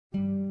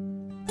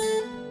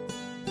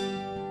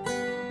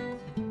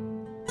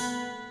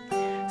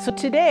So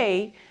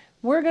today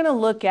we're going to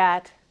look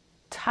at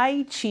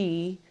Tai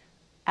Chi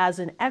as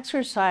an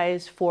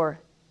exercise for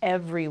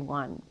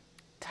everyone.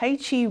 Tai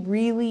Chi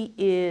really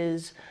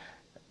is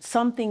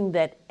something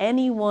that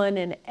anyone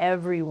and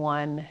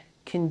everyone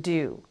can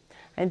do.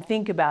 And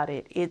think about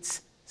it,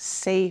 it's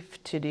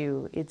safe to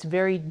do. It's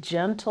very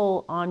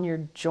gentle on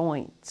your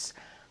joints.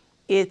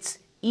 It's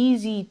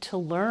easy to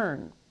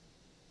learn.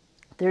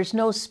 There's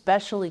no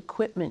special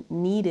equipment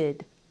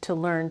needed to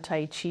learn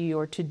Tai Chi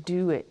or to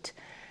do it.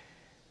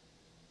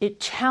 It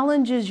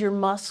challenges your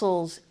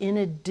muscles in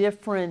a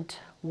different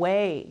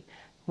way.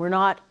 We're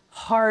not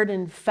hard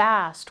and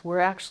fast. We're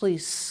actually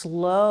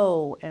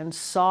slow and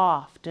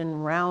soft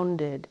and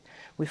rounded.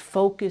 We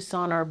focus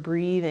on our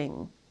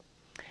breathing.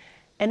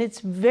 And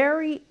it's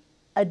very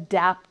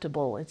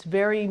adaptable. It's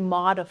very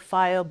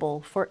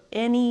modifiable for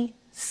any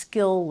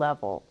skill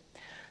level.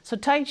 So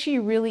Tai Chi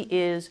really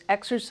is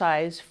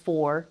exercise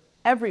for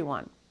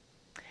everyone.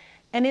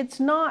 And it's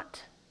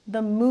not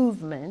the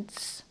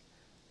movements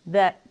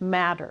that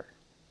matter.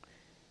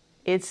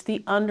 It's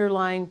the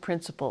underlying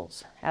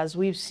principles. As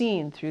we've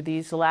seen through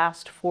these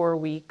last 4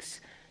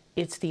 weeks,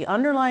 it's the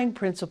underlying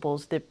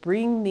principles that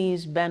bring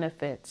these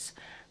benefits.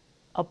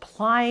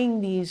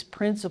 Applying these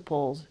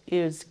principles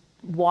is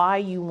why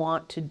you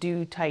want to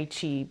do Tai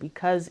Chi,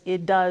 because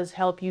it does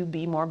help you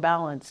be more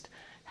balanced,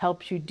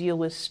 helps you deal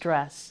with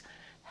stress,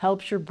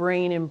 helps your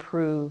brain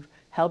improve,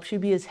 helps you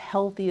be as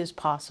healthy as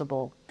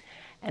possible.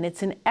 And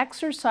it's an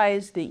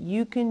exercise that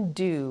you can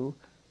do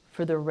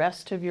for the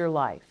rest of your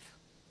life.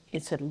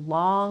 It's a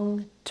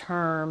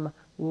long-term,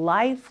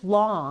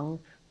 lifelong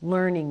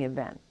learning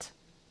event.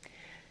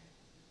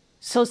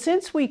 So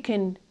since we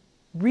can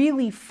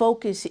really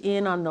focus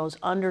in on those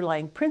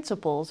underlying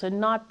principles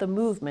and not the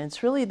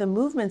movements, really the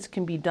movements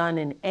can be done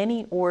in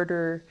any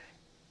order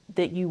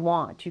that you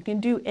want. You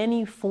can do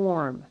any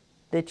form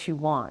that you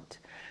want.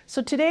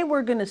 So today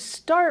we're going to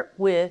start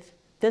with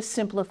the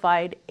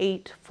simplified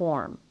 8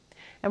 form.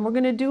 And we're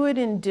going to do it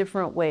in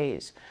different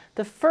ways.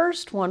 The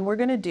first one we're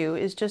going to do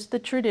is just the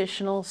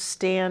traditional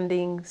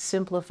standing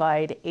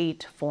simplified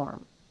 8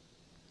 form.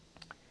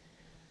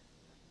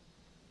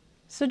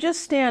 So just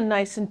stand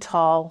nice and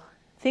tall.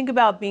 Think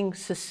about being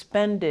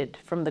suspended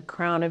from the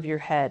crown of your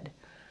head.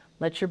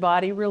 Let your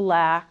body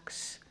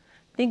relax.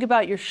 Think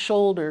about your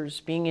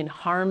shoulders being in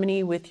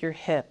harmony with your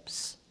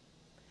hips.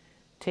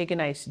 Take a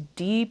nice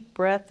deep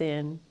breath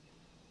in.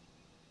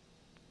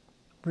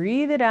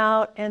 Breathe it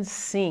out and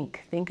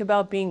sink. Think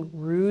about being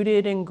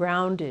rooted and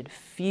grounded.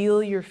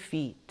 Feel your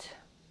feet.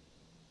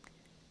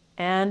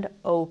 And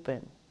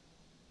open.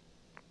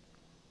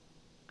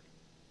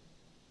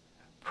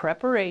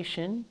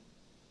 Preparation.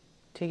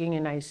 Taking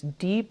a nice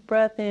deep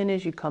breath in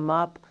as you come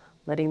up,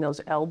 letting those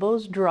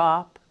elbows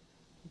drop,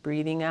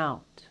 breathing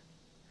out.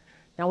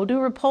 Now we'll do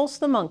repulse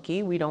the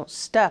monkey. We don't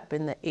step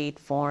in the 8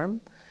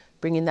 form.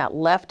 Bringing that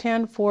left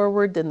hand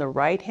forward, then the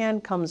right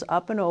hand comes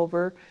up and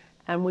over,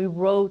 and we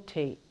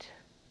rotate.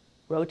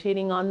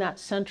 Rotating on that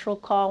central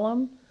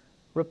column,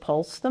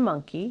 repulse the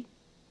monkey.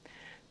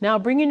 Now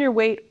bringing your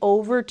weight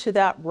over to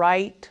that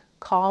right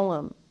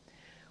column.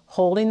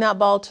 Holding that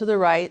ball to the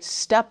right,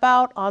 step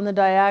out on the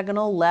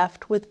diagonal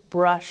left with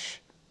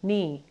brush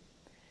knee.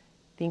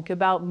 Think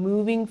about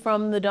moving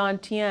from the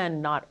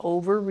dantian, not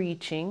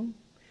overreaching.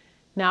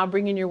 Now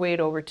bringing your weight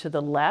over to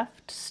the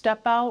left,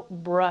 step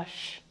out,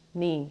 brush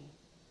knee.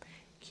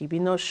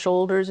 Keeping those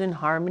shoulders in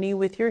harmony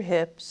with your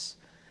hips.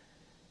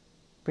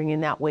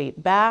 Bringing that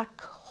weight back,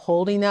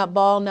 holding that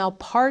ball. Now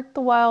part the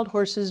wild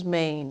horse's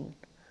mane.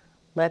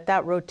 Let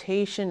that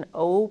rotation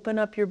open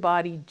up your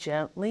body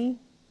gently.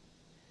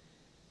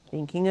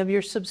 Thinking of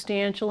your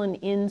substantial and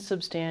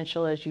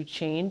insubstantial as you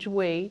change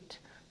weight.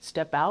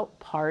 Step out,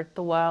 part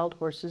the wild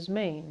horse's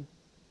mane.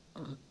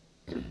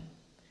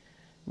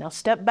 Now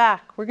step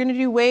back. We're going to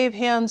do wave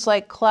hands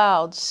like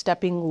clouds,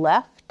 stepping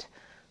left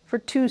for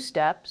 2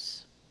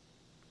 steps.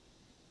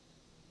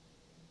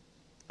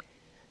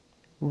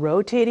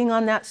 Rotating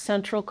on that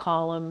central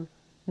column.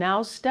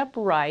 Now step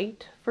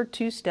right for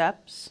 2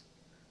 steps.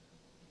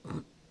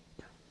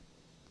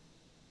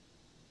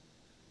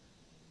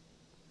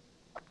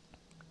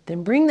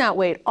 Then bring that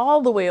weight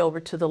all the way over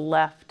to the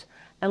left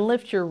and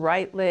lift your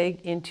right leg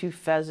into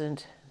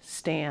pheasant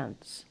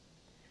stance.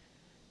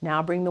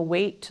 Now bring the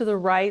weight to the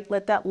right.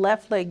 Let that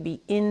left leg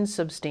be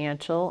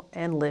insubstantial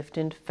and lift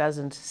into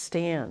pheasant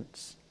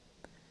stance.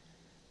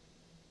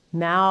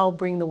 Now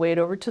bring the weight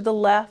over to the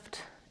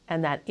left,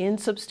 and that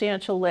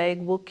insubstantial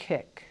leg will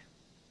kick.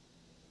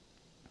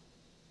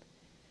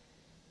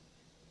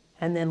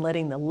 And then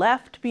letting the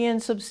left be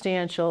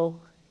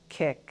insubstantial,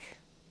 kick.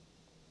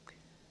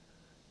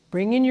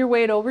 Bringing your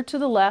weight over to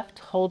the left,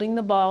 holding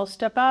the ball,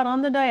 step out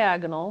on the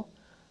diagonal,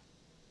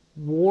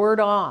 ward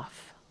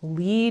off,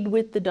 lead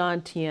with the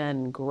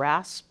dantian,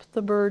 grasp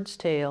the bird's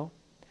tail,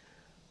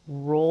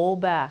 roll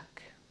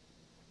back,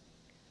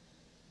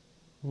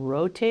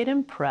 rotate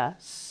and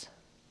press,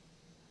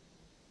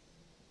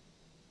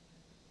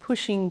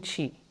 pushing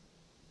chi.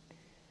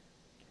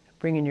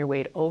 Bringing your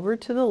weight over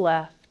to the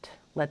left,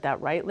 Let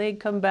that right leg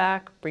come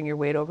back, bring your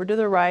weight over to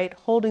the right,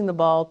 holding the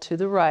ball to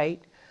the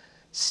right.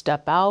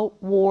 Step out,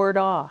 ward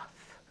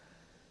off.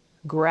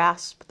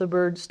 Grasp the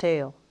bird's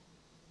tail.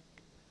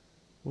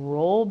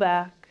 Roll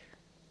back.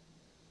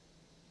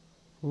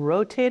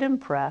 Rotate and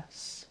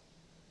press.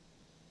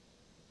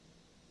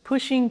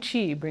 Pushing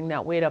chi, bring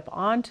that weight up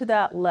onto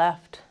that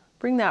left,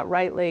 bring that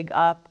right leg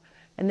up,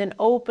 and then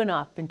open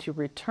up into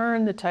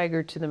return the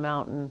tiger to the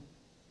mountain.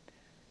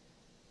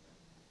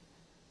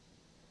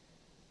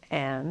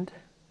 And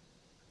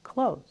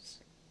close.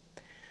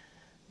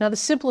 Now the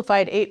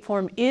simplified 8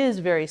 form is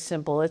very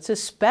simple. It's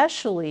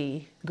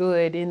especially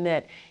good in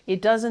that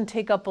it doesn't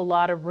take up a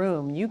lot of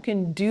room. You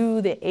can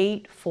do the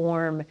 8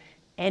 form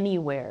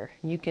anywhere.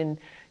 You can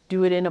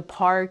do it in a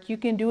park. You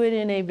can do it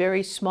in a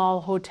very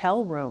small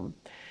hotel room.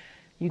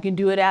 You can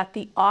do it at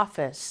the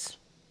office.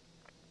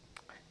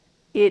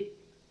 It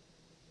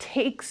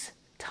takes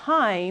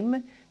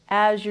time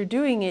as you're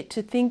doing it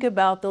to think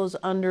about those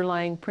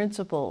underlying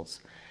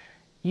principles.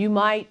 You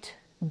might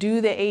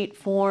do the 8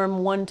 form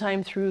one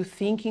time through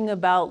thinking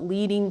about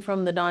leading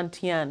from the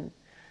dantian.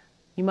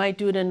 You might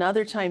do it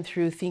another time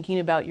through thinking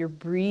about your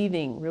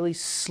breathing, really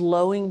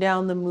slowing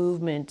down the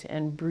movement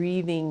and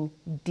breathing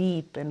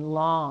deep and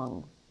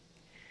long.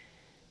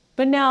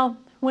 But now,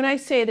 when I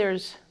say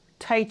there's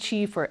Tai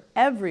Chi for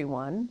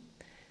everyone,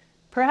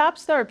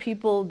 perhaps there are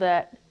people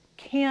that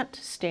can't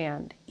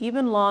stand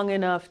even long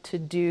enough to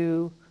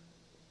do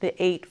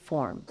the 8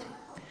 form.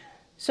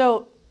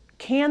 So,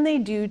 can they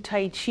do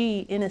Tai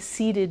Chi in a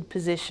seated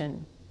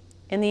position?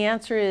 And the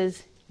answer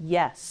is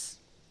yes.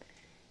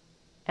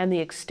 And the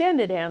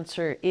extended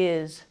answer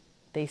is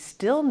they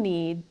still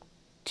need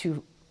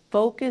to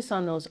focus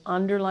on those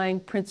underlying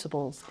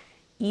principles,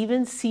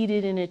 even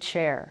seated in a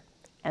chair.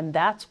 And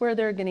that's where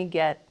they're going to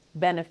get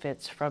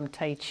benefits from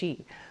Tai Chi.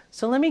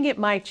 So let me get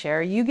my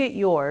chair, you get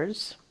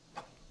yours.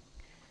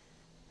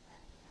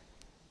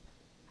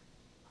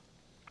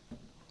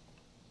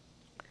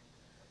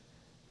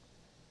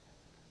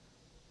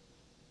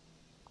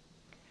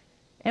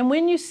 And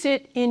when you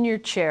sit in your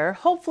chair,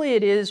 hopefully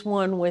it is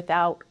one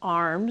without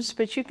arms,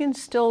 but you can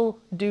still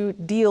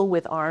deal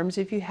with arms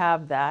if you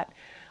have that.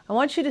 I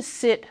want you to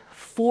sit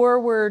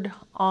forward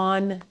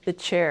on the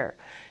chair.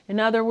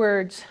 In other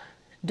words,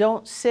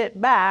 don't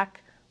sit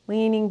back,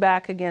 leaning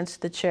back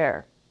against the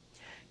chair.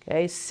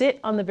 Okay,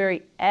 sit on the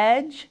very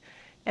edge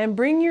and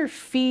bring your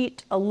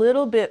feet a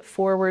little bit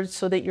forward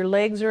so that your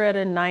legs are at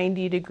a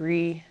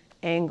 90-degree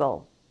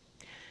angle.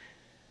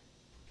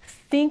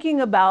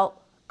 Thinking about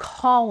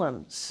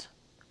columns.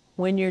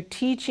 When you're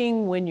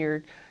teaching, when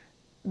you're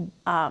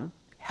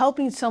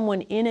helping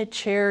someone in a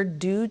chair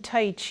do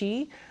Tai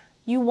Chi,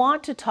 you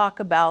want to talk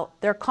about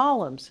their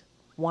columns.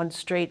 One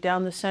straight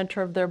down the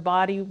center of their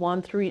body,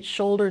 one through each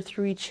shoulder,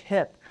 through each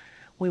hip.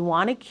 We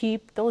want to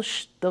keep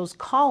those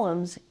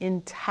columns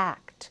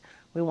intact.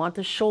 We want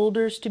the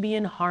shoulders to be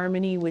in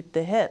harmony with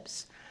the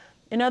hips.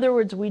 In other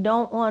words, we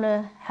don't want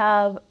to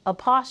have a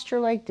posture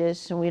like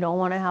this and we don't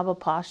want to have a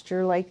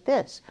posture like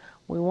this.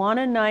 We want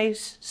a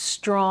nice,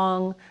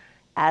 strong,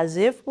 as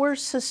if we're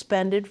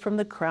suspended from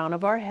the crown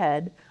of our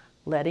head,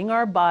 letting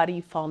our body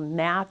fall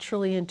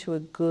naturally into a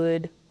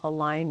good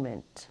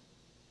alignment.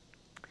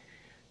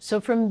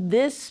 So from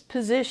this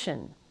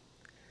position,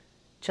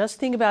 just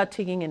think about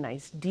taking a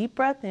nice deep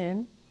breath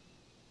in,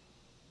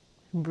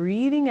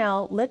 breathing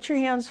out, let your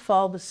hands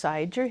fall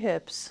beside your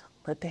hips,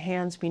 let the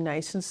hands be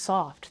nice and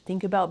soft.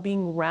 Think about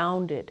being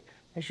rounded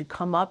as you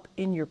come up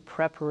in your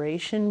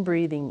preparation,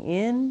 breathing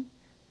in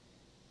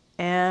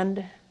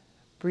and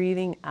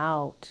breathing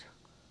out.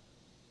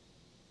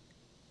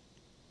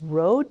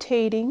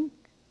 Rotating,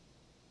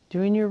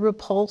 doing your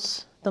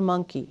repulse the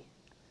monkey.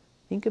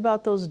 Think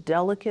about those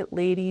delicate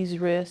ladies'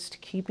 wrists,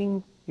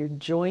 keeping your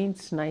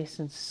joints nice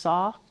and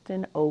soft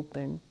and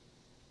open.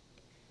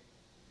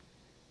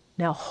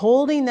 Now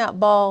holding that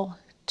ball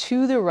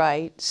to the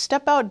right,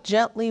 step out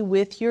gently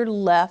with your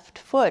left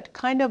foot,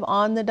 kind of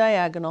on the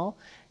diagonal,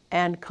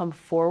 and come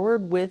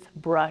forward with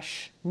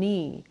brush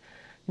knee.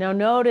 Now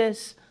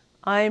notice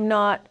I'm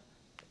not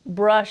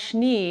brush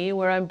knee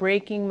where I'm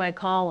breaking my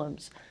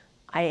columns.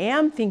 I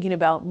am thinking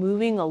about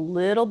moving a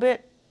little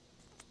bit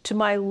to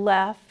my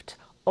left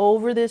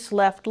over this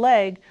left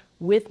leg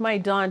with my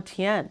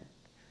dantian,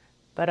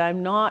 but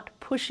I'm not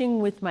pushing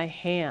with my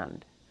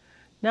hand.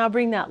 Now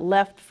bring that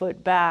left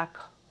foot back,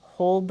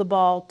 hold the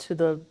ball to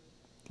the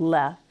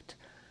left,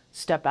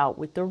 step out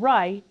with the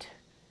right,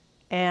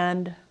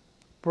 and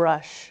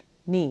brush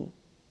knee.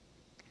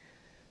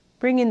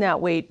 Bringing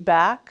that weight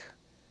back,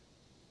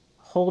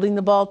 holding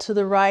the ball to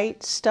the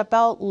right, step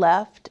out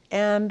left,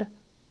 and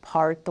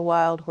part the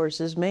wild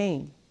horse's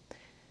mane.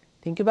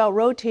 Think about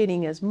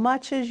rotating as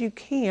much as you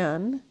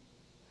can,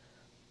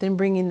 then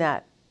bringing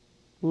that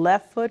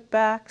left foot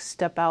back,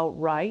 step out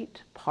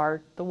right,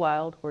 part the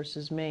wild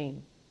horse's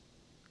mane.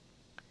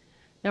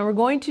 Now we're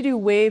going to do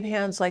wave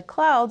hands like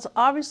clouds.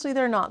 Obviously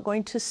they're not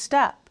going to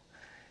step,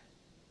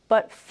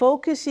 but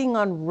focusing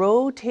on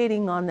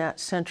rotating on that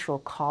central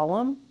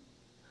column,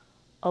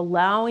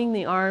 allowing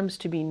the arms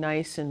to be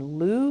nice and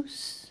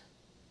loose,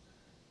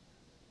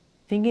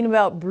 Thinking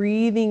about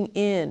breathing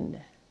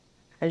in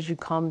as you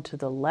come to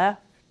the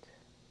left,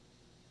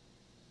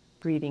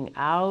 breathing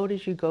out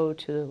as you go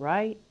to the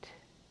right,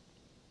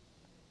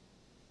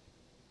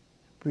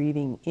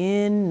 breathing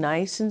in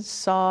nice and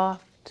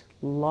soft,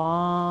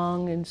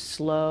 long and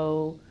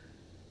slow,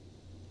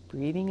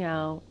 breathing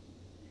out.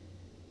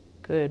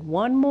 Good.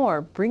 One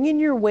more. Bringing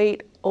your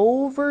weight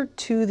over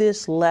to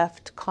this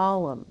left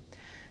column.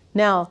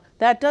 Now,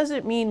 that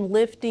doesn't mean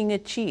lifting a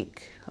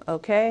cheek,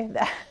 okay?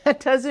 That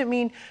doesn't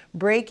mean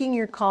breaking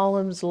your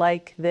columns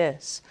like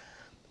this.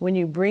 When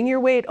you bring your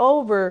weight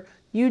over,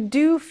 you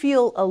do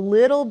feel a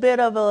little bit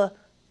of a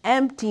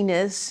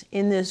emptiness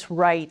in this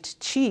right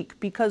cheek,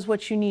 because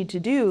what you need to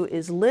do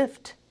is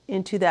lift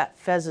into that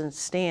pheasant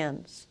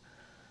stance.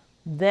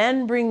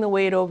 Then bring the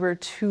weight over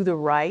to the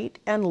right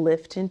and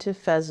lift into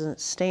pheasant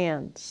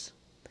stance.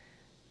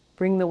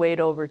 Bring the weight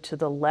over to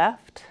the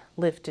left,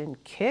 lift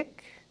and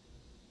kick.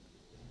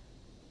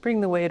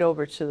 Bring the weight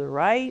over to the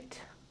right,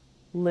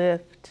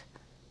 lift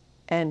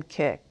and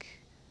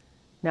kick.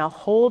 Now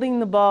holding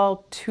the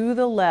ball to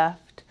the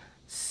left,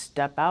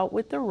 step out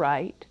with the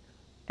right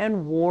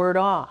and ward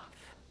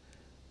off.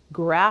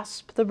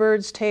 Grasp the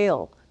bird's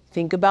tail.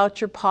 Think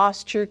about your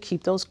posture,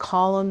 keep those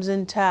columns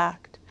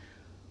intact.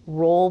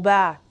 Roll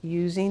back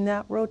using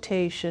that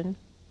rotation.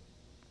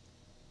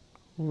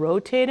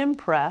 Rotate and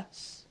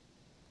press.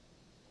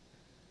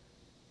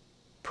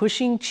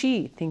 Pushing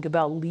chi, think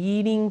about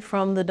leading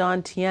from the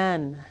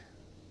dantian.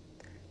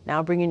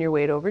 Now bringing your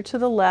weight over to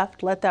the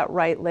left, let that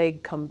right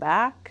leg come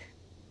back.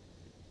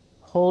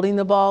 Holding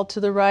the ball to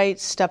the right,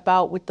 step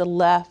out with the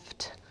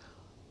left,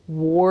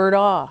 ward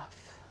off.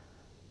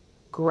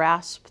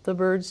 Grasp the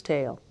bird's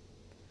tail.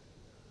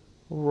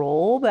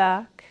 Roll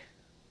back.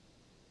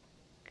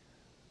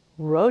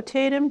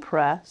 Rotate and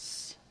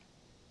press.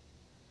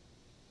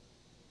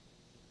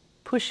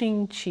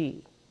 Pushing chi.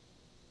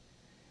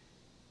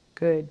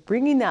 Good.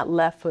 Bringing that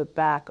left foot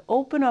back,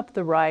 open up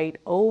the right,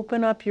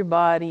 open up your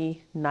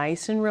body,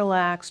 nice and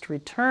relaxed.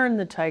 Return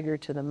the tiger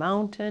to the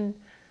mountain,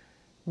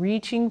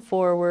 reaching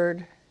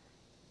forward,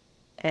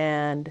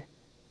 and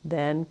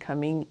then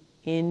coming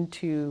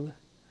into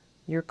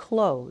your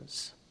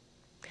close.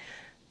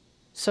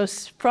 So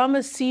from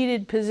a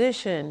seated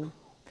position,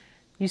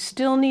 you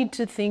still need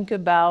to think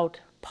about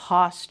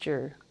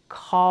posture,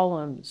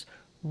 columns,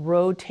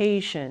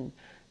 rotation,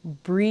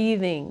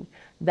 breathing,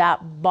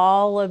 that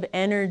ball of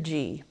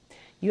energy.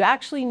 You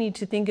actually need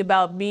to think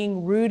about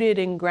being rooted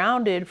and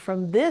grounded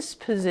from this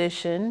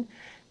position,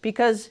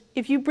 because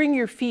if you bring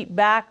your feet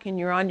back and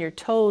you're on your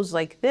toes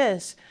like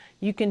this,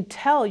 you can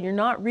tell you're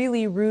not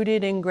really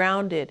rooted and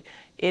grounded.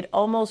 It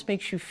almost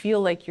makes you feel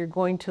like you're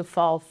going to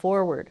fall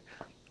forward.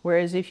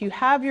 Whereas if you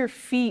have your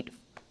feet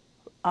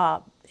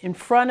in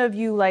front of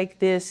you like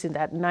this, in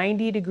that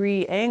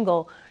 90-degree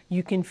angle,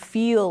 you can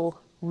feel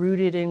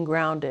rooted and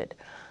grounded.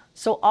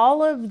 So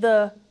all of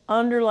the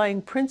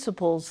underlying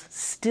principles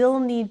still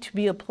need to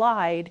be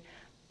applied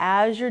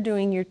as you're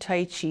doing your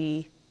Tai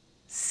Chi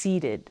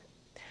seated.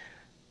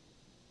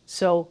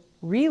 So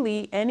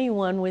really,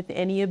 anyone with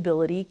any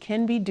ability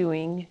can be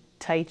doing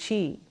Tai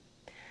Chi.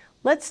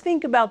 Let's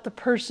think about the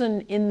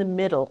person in the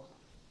middle.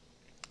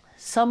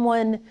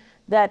 Someone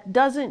that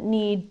doesn't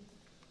need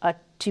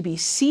to be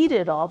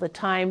seated all the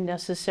time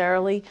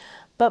necessarily,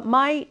 but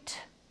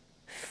might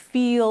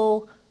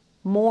feel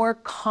more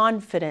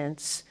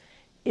confidence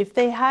if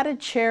they had a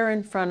chair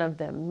in front of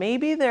them.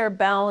 Maybe their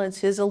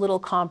balance is a little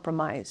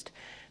compromised.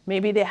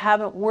 Maybe they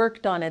haven't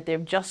worked on it.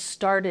 They've just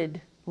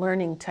started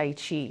learning Tai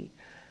Chi.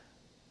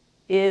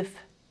 If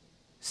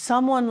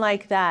someone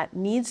like that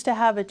needs to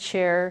have a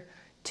chair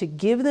to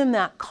give them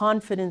that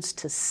confidence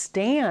to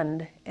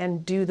stand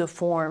and do the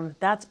form,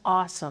 that's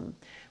awesome.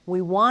 We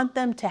want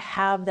them to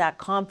have that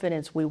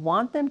confidence. We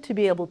want them to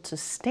be able to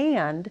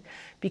stand,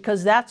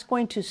 because that's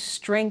going to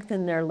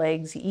strengthen their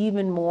legs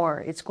even more.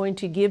 It's going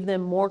to give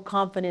them more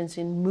confidence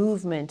in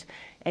movement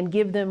and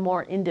give them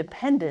more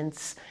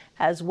independence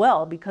as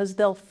well, because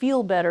they'll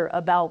feel better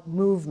about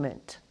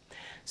movement.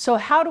 So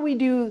how do we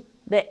do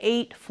the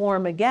 8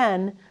 form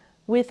again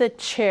with a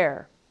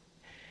chair?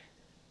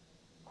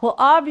 Well,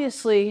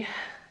 obviously,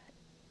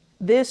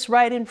 this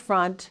right in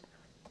front,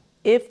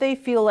 if they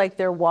feel like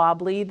they're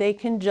wobbly, they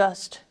can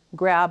just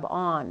grab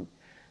on.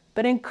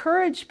 But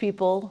encourage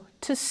people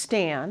to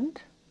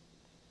stand,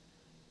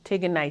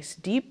 take a nice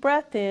deep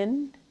breath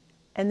in,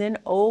 and then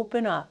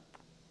open up.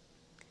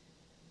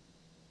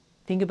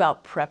 Think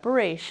about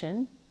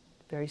preparation,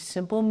 very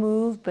simple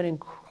move, but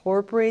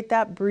incorporate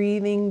that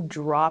breathing,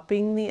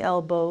 dropping the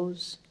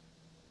elbows.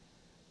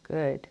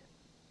 Good.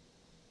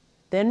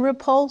 Then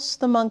repulse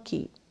the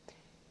monkey.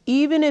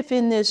 Even if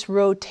in this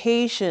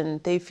rotation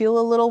they feel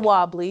a little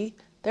wobbly,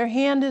 their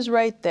hand is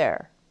right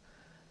there.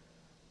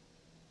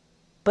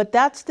 But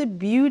that's the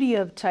beauty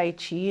of Tai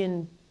Chi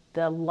and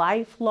the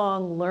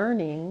lifelong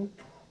learning,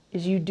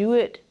 is you do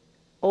it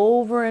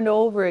over and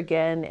over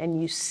again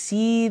and you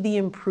see the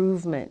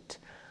improvement.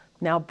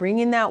 Now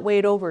bringing that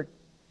weight over,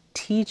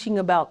 teaching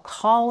about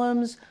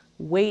columns,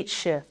 weight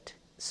shift,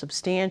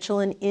 substantial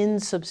and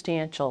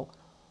insubstantial,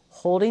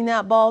 holding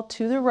that ball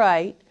to the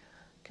right,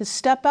 can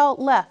step out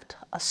left,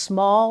 a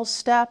small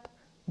step,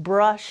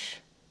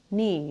 brush,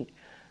 knee.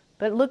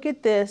 But look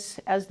at this,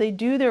 as they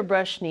do their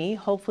brush knee,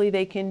 hopefully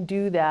they can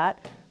do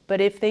that,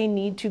 but if they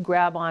need to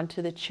grab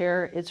onto the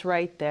chair, it's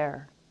right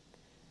there.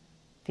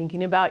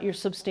 Thinking about your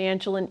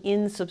substantial and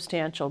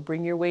insubstantial,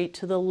 bring your weight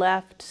to the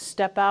left,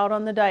 step out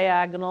on the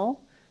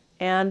diagonal,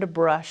 and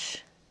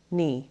brush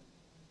knee.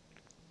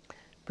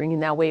 Bringing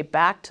that weight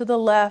back to the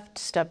left,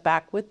 step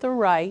back with the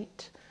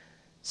right,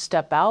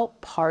 step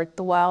out, part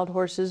the wild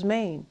horse's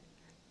mane.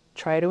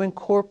 Try to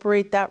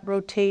incorporate that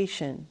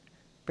rotation.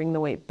 Bring the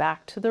weight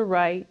back to the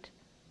right,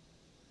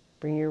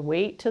 bring your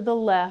weight to the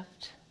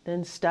left,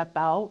 then step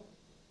out,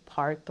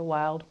 part the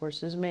wild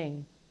horse's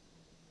mane.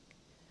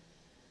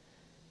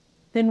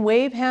 Then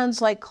wave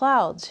hands like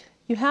clouds.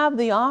 You have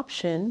the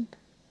option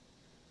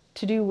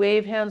to do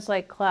wave hands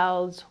like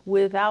clouds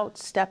without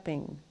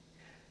stepping.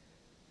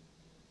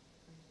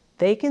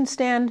 They can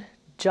stand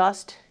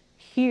just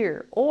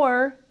here,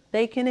 or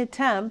they can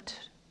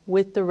attempt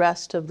with the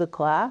rest of the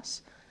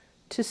class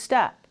to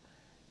step,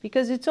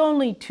 because it's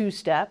only 2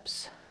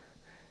 steps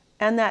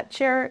and that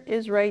chair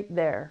is right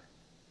there,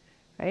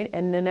 right?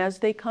 And then as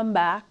they come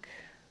back,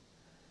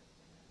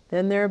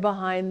 then they're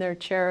behind their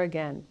chair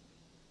again.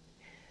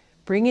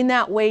 Bringing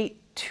that weight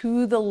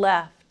to the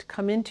left,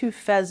 come into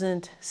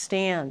pheasant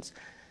stance.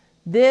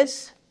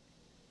 This,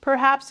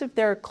 perhaps if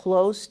they're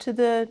close to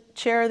the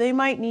chair, they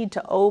might need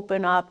to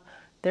open up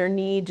their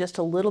knee just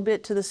a little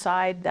bit to the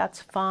side,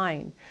 that's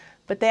fine.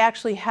 But they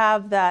actually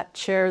have that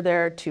chair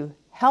there to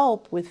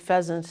help with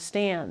pheasant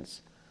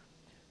stance.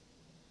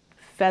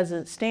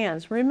 Pheasant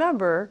stance.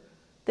 Remember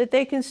that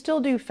they can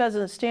still do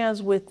pheasant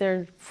stance with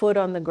their foot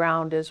on the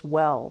ground as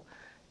well.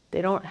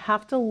 They don't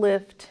have to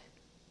lift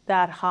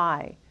that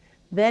high.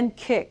 Then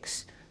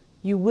kicks.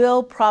 You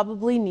will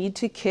probably need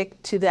to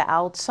kick to the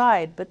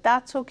outside, but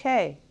that's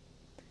okay.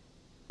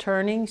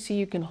 Turning so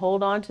you can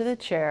hold on to the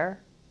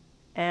chair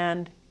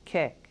and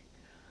kick.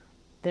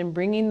 Then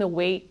bringing the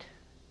weight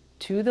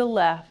to the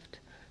left,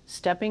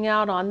 stepping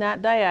out on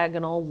that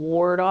diagonal,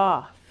 ward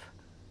off.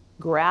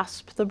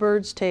 Grasp the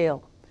bird's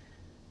tail.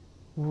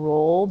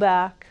 Roll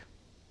back.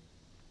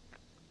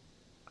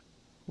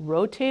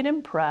 Rotate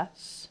and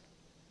press.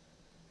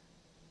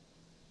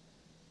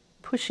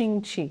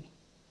 Pushing chi.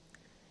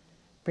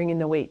 Bringing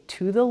the weight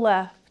to the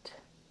left,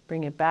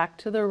 bring it back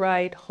to the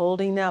right,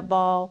 holding that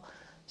ball,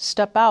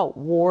 step out,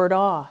 ward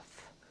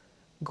off,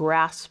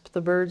 grasp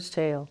the bird's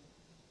tail,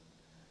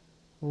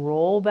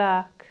 roll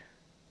back,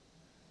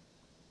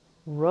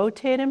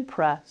 rotate and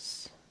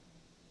press,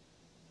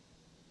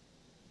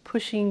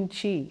 pushing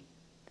chi.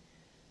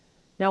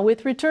 Now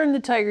with return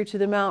the tiger to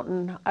the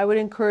mountain, I would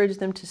encourage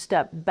them to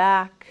step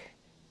back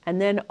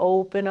and then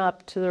open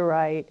up to the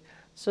right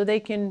so they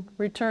can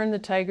return the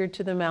tiger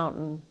to the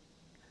mountain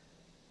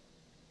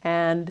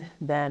and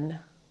then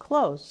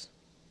close.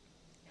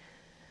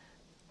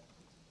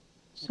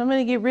 So I'm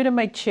going to get rid of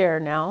my chair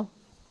now.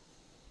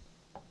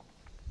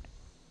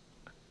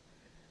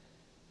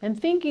 And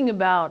thinking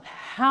about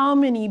how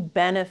many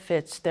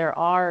benefits there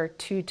are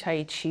to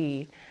Tai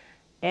Chi,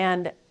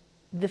 and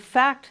the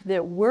fact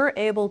that we're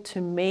able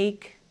to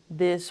make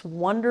this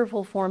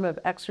wonderful form of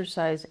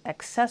exercise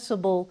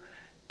accessible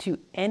to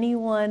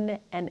anyone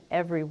and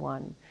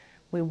everyone.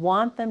 We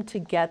want them to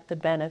get the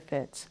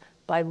benefits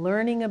by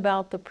learning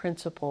about the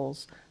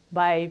principles,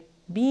 by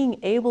being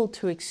able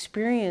to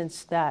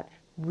experience that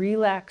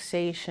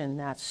relaxation,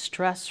 that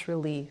stress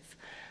relief,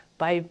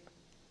 by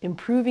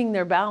improving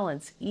their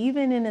balance,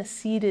 even in a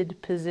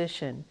seated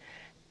position.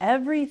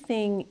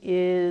 Everything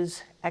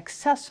is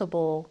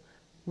accessible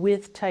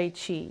with Tai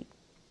Chi.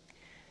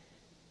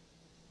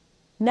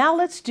 Now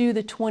let's do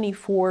the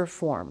 24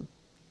 form.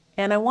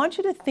 And I want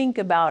you to think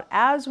about,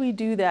 as we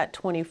do that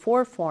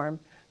 24 form,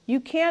 you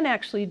can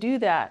actually do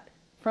that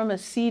from a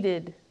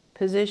seated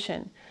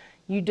position.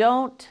 You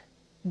don't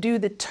do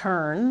the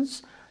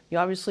turns. You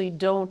obviously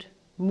don't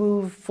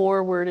move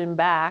forward and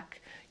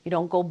back. You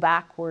don't go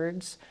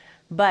backwards.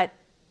 But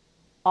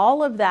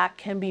all of that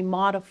can be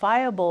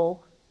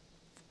modifiable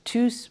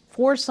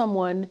for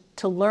someone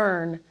to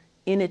learn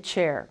in a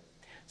chair.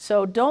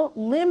 So don't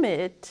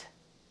limit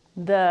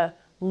the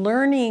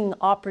learning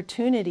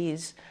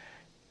opportunities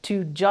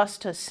to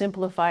just a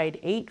simplified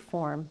 8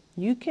 form.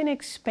 You can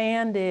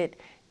expand it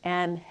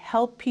and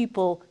help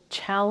people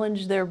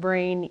challenge their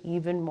brain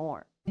even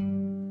more.